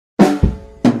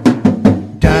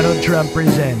Donald Trump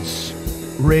presents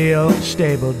Real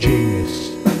Stable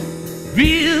Genius.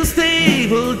 Real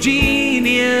stable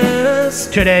genius.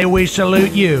 Today we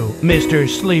salute you, Mr.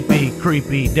 Sleepy,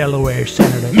 Creepy Delaware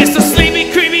Senator. Mr.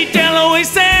 Sleepy, Creepy Delaware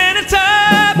Senator.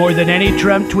 More than any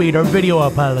Trump tweet or video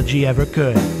apology ever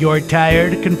could, your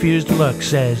tired, confused look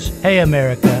says, "Hey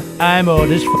America, I'm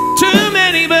old as f***." Too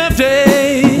many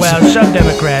birthdays. While some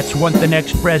Democrats want the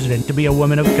next president to be a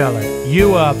woman of color,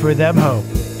 you offer them hope,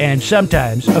 and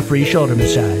sometimes a free shoulder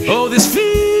massage. Oh, this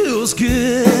feels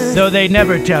good. Though they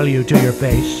never tell you to your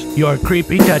face, your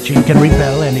creepy touching can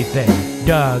repel anything.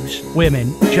 Dogs,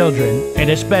 women, children, and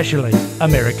especially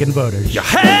American voters. Your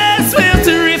hair smells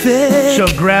terrific. So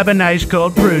grab a nice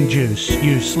cold prune juice,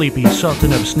 you sleepy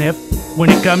sultan of sniff. When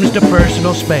it comes to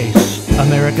personal space,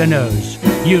 America knows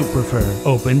you prefer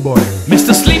open border.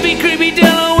 Mr. Sleepy, Creepy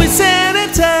Delaware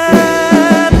Senator.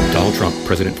 Donald Trump,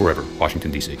 President forever,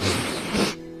 Washington, D.C.